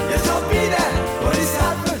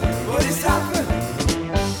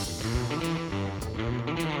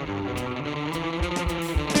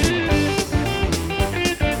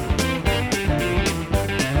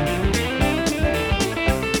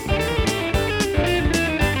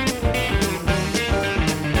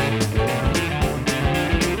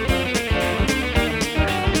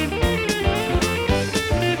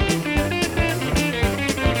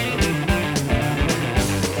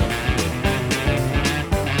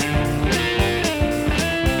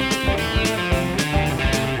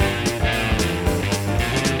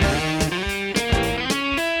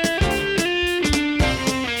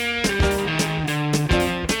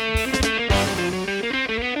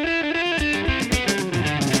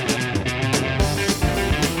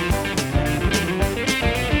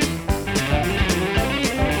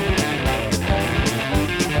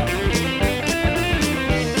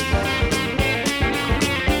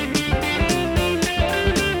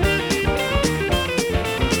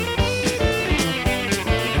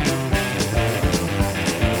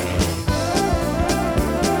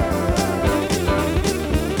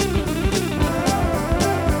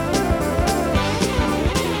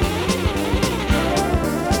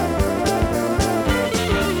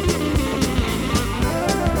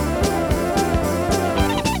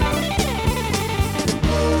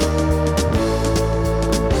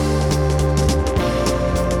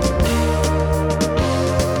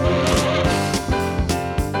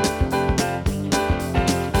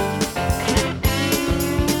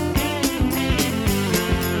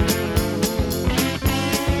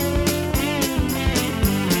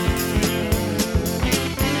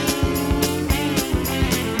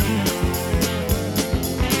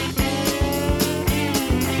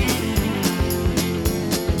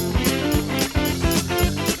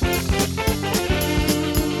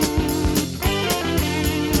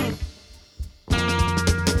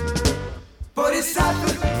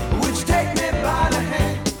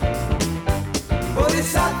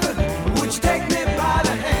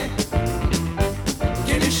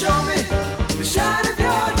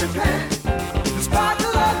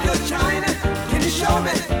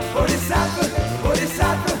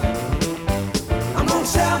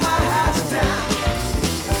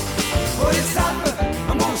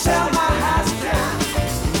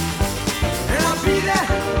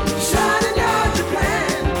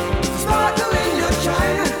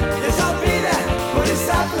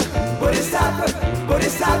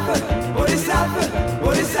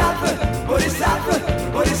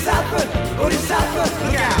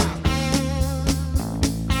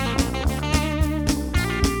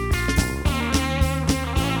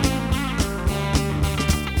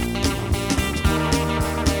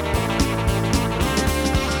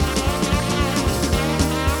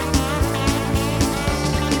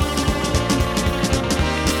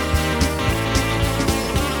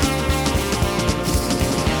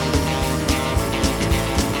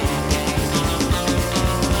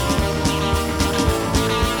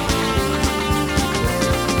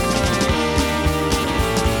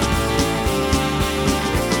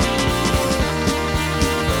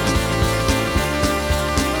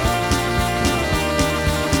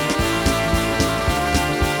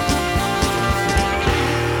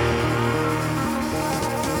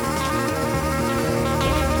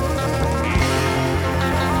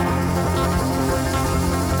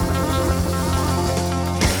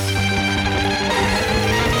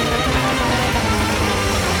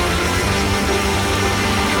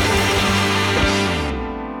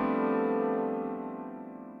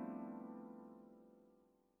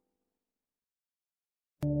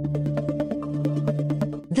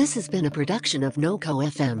This has been a production of NoCo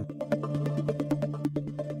FM.